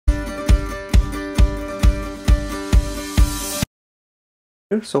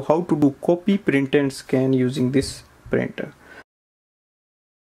So how to do copy, print and scan using this printer.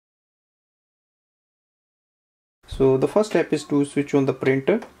 So the first step is to switch on the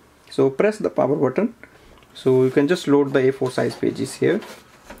printer. So press the power button. So you can just load the A4 size pages here.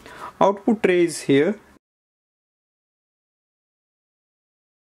 Output tray is here.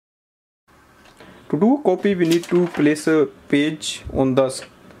 To do a copy, we need to place a page on the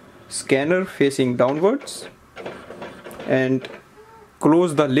scanner facing downwards and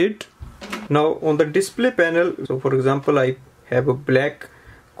close the lid. Now on the display panel, so for example I have a black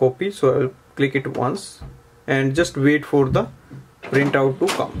copy, so I'll click it once and just wait for the printout to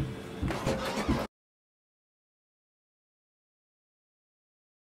come.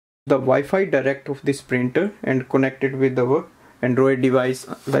 The Wi-Fi Direct of this printer and connect it with our Android device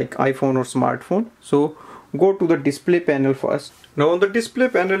like iPhone or smartphone. So go to the display panel first. Now on the display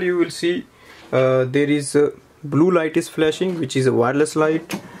panel you will see there is a blue light is flashing, which is a wireless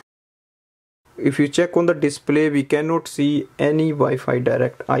light. If you check on the display, we cannot see any Wi-Fi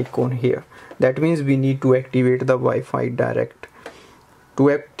Direct icon here. That means we need to activate the Wi-Fi Direct. To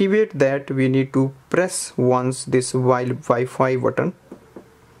activate that, we need to press once this Wi-Fi button.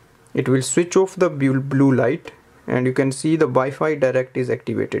 It will switch off the blue light and you can see the Wi-Fi Direct is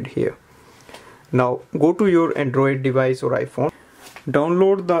activated here. Now go to your Android device or iPhone.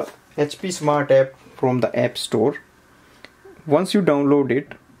 Download the HP Smart app from the App Store. Once you download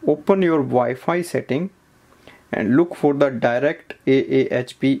it, open your Wi-Fi setting and look for the Direct AA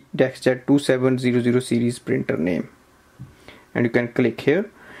HP Deskjet 2700 series printer name. And you can click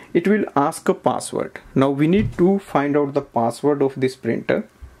here. It will ask a password. Now we need to find out the password of this printer.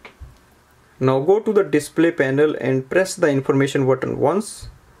 Now go to the display panel and press the information button once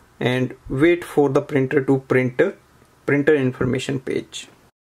and wait for the printer to print a printer information page.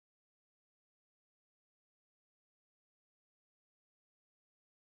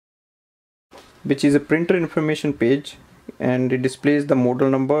 Which is a printer information page, and it displays the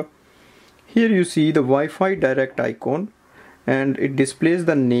model number. Here you see the Wi-Fi Direct icon and it displays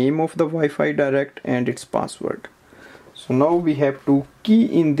the name of the Wi-Fi Direct and its password. So now we have to key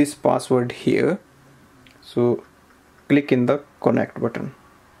in this password here. So click in the connect button.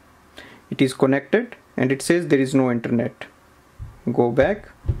 It is connected and it says there is no internet. Go back,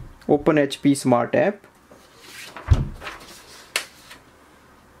 open HP Smart app.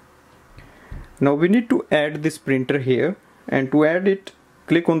 Now we need to add this printer here, and to add it,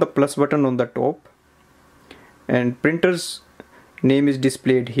 click on the plus button on the top and printer's name is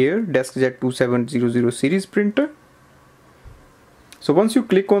displayed here, Deskjet 2700 series printer. So once you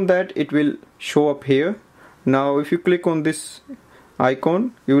click on that, it will show up here. Now if you click on this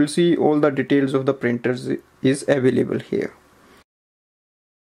icon, you will see all the details of the printers is available here.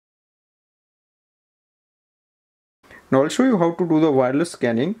 Now I'll show you how to do the wireless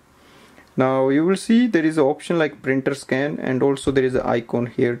scanning. Now you will see there is an option like printer scan, and also there is an icon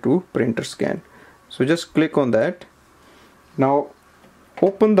here to printer scan. So just click on that. Now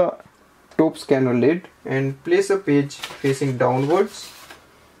open the top scanner lid and place a page facing downwards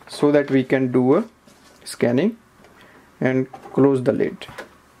so that we can do a scanning, and close the lid.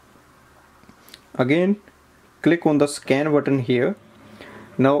 Again click on the scan button here.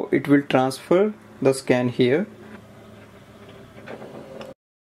 Now it will transfer the scan here.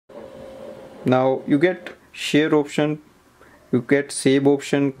 Now you get share option, you get save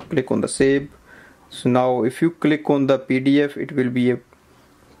option, click on the save. So now if you click on the PDF, it will be a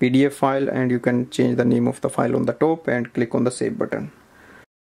PDF file and you can change the name of the file on the top and click on the save button.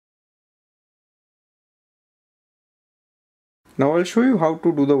 Now I'll show you how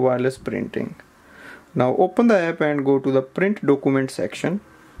to do the wireless printing. Now open the app and go to the print document section.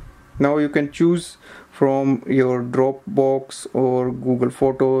 Now you can choose from your Dropbox or Google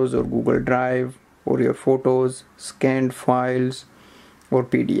Photos or Google Drive or your photos, scanned files or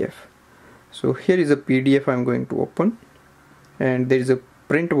PDF. So here is a PDF I'm going to open, and there is a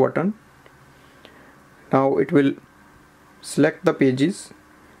print button. Now it will select the pages.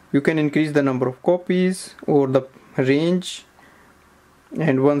 You can increase the number of copies or the range,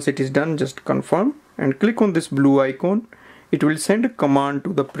 and once it is done, just confirm and click on this blue icon. It will send a command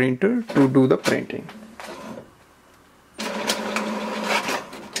to the printer to do the printing.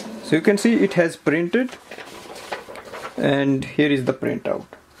 So you can see it has printed, and here is the printout.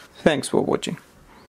 Thanks for watching.